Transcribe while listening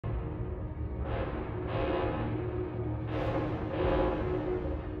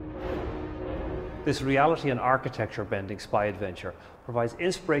This reality and architecture bending spy adventure provides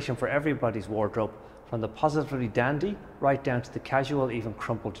inspiration for everybody's wardrobe, from the positively dandy right down to the casual, even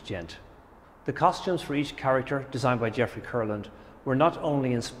crumpled gent. The costumes for each character, designed by Jeffrey Kurland, were not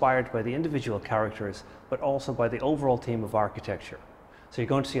only inspired by the individual characters, but also by the overall theme of architecture. So you're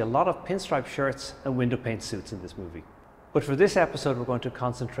going to see a lot of pinstripe shirts and window pane suits in this movie. But for this episode, we're going to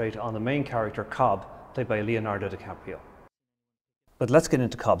concentrate on the main character, Cobb, played by Leonardo Di Caprio. But let's get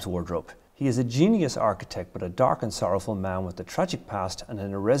into Cobb's wardrobe. He is a genius architect, but a dark and sorrowful man with a tragic past and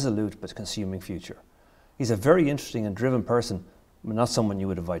an irresolute but consuming future. He's a very interesting and driven person, but not someone you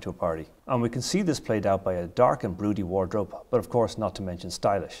would invite to a party. And we can see this played out by a dark and broody wardrobe, but of course not to mention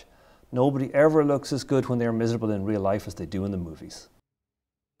stylish. Nobody ever looks as good when they are miserable in real life as they do in the movies.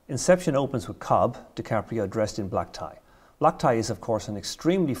 Inception opens with Cobb, DiCaprio, dressed in black tie. Black tie is of course an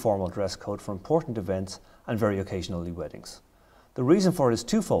extremely formal dress code for important events and very occasionally weddings. The reason for it is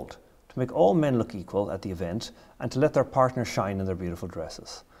twofold: to make all men look equal at the event and to let their partners shine in their beautiful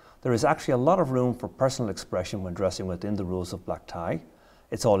dresses. There is actually a lot of room for personal expression when dressing within the rules of black tie.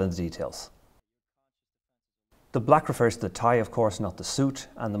 It's all in the details. The black refers to the tie, of course, not the suit,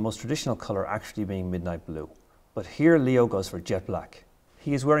 and the most traditional colour actually being midnight blue. But here Leo goes for jet black.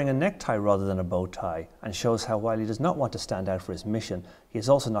 He is wearing a necktie rather than a bow tie, and shows how while he does not want to stand out for his mission, he is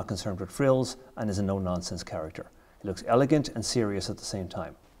also not concerned with frills and is a no-nonsense character. He looks elegant and serious at the same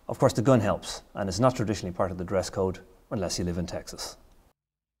time. Of course, the gun helps, and is not traditionally part of the dress code, unless you live in Texas.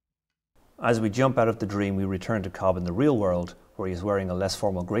 As we jump out of the dream, we return to Cobb in the real world, where he is wearing a less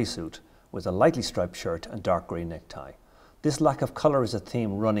formal grey suit, with a lightly striped shirt and dark grey necktie. This lack of colour is a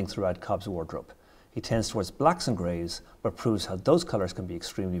theme running throughout Cobb's wardrobe. He tends towards blacks and greys, but proves how those colours can be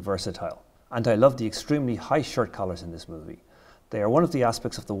extremely versatile. And I love the extremely high shirt collars in this movie. They are one of the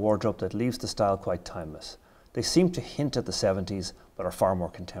aspects of the wardrobe that leaves the style quite timeless. They seem to hint at the 70s, but are far more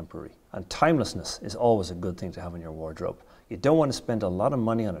contemporary. And timelessness is always a good thing to have in your wardrobe. You don't want to spend a lot of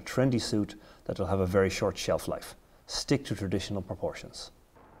money on a trendy suit that will have a very short shelf life. Stick to traditional proportions.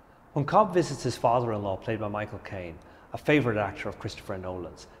 When Cobb visits his father-in-law, played by Michael Caine, a favourite actor of Christopher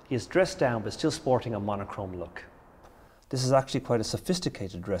Nolan's, he is dressed down but still sporting a monochrome look. This is actually quite a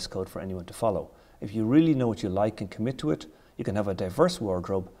sophisticated dress code for anyone to follow. If you really know what you like and commit to it, you can have a diverse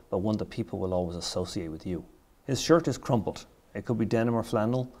wardrobe, but one that people will always associate with you. His shirt is crumpled. It could be denim or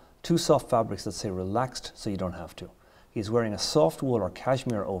flannel, two soft fabrics that say relaxed so you don't have to. He is wearing a soft wool or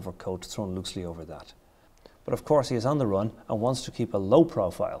cashmere overcoat thrown loosely over that. But of course he is on the run and wants to keep a low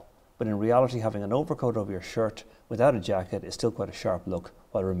profile, but in reality having an overcoat over your shirt without a jacket is still quite a sharp look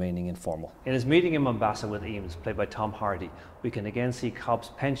while remaining informal. In his meeting in Mombasa with Eames, played by Tom Hardy, we can again see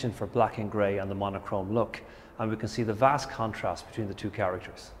Cobb's penchant for black and grey and the monochrome look, and we can see the vast contrast between the two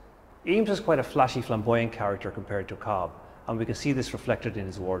characters. Eames is quite a flashy, flamboyant character compared to Cobb, and we can see this reflected in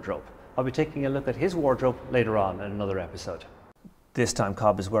his wardrobe. I'll be taking a look at his wardrobe later on in another episode. This time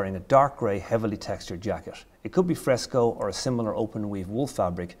Cobb is wearing a dark grey, heavily textured jacket. It could be fresco or a similar open weave wool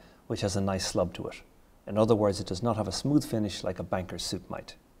fabric which has a nice slub to it. In other words, it does not have a smooth finish like a banker's suit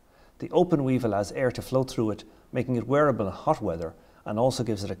might. The open weave allows air to flow through it, making it wearable in hot weather, and also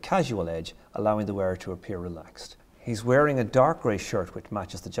gives it a casual edge, allowing the wearer to appear relaxed. He's wearing a dark grey shirt which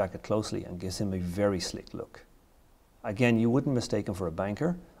matches the jacket closely and gives him a very slick look. Again, you wouldn't mistake him for a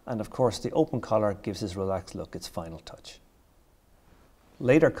banker, and of course the open collar gives his relaxed look its final touch.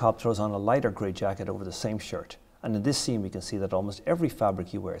 Later, Cobb throws on a lighter grey jacket over the same shirt, and in this scene we can see that almost every fabric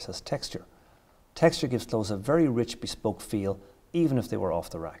he wears has texture. Texture gives clothes a very rich, bespoke feel, even if they were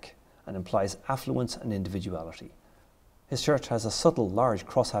off the rack, and implies affluence and individuality. His shirt has a subtle, large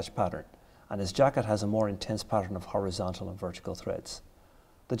crosshatch pattern, and his jacket has a more intense pattern of horizontal and vertical threads.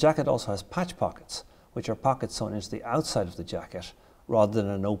 The jacket also has patch pockets, which are pockets sewn into the outside of the jacket rather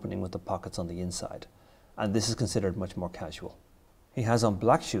than an opening with the pockets on the inside, and this is considered much more casual. He has on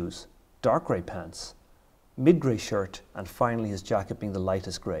black shoes, dark grey pants, mid-grey shirt, and finally his jacket being the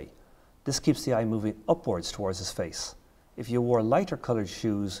lightest grey. This keeps the eye moving upwards towards his face. If you wore lighter coloured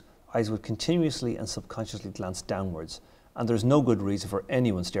shoes, eyes would continuously and subconsciously glance downwards, and there's no good reason for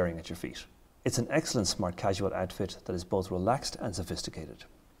anyone staring at your feet. It's an excellent smart casual outfit that is both relaxed and sophisticated.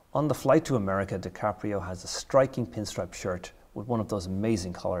 On the flight to America, DiCaprio has a striking pinstripe shirt with one of those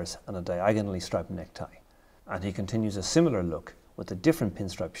amazing collars and a diagonally striped necktie. And he continues a similar look with a different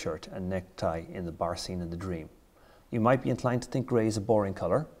pinstripe shirt and necktie in the bar scene in The Dream. You might be inclined to think grey is a boring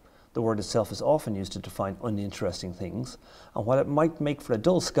colour. The word itself is often used to define uninteresting things, and while it might make for a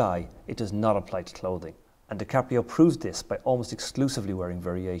dull sky, it does not apply to clothing. And DiCaprio proves this by almost exclusively wearing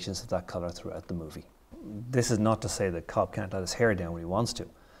variations of that colour throughout the movie. This is not to say that Cobb can't let his hair down when he wants to.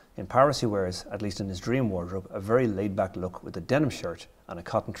 In Paris he wears, at least in his dream wardrobe, a very laid-back look with a denim shirt and a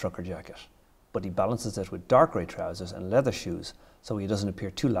cotton trucker jacket. but he balances it with dark grey trousers and leather shoes so he doesn't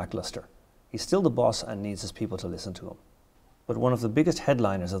appear too lackluster. He's still the boss and needs his people to listen to him. But one of the biggest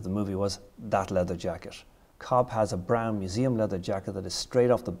headliners of the movie was that leather jacket. Cobb has a brown museum leather jacket that is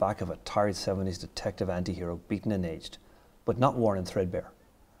straight off the back of a tired 70s detective anti-hero, beaten and aged, but not worn and threadbare.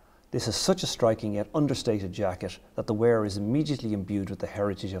 This is such a striking yet understated jacket that the wearer is immediately imbued with the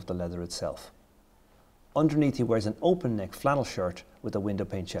heritage of the leather itself. Underneath he wears an open neck flannel shirt with a window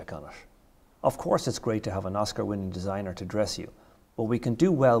pane check on it. Of course it's great to have an Oscar-winning designer to dress you, but we can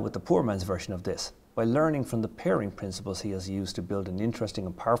do well with the poor man's version of this by learning from the pairing principles he has used to build an interesting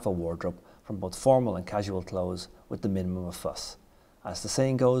and powerful wardrobe from both formal and casual clothes with the minimum of fuss. As the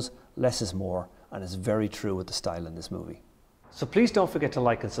saying goes, less is more, and it's very true with the style in this movie. So please don't forget to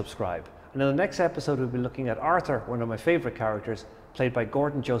like and subscribe. And in the next episode we'll be looking at Arthur, one of my favourite characters, played by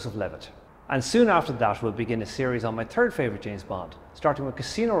Gordon Joseph Levitt. And soon after that we'll begin a series on my third favourite James Bond, starting with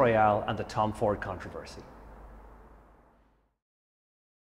Casino Royale and the Tom Ford controversy.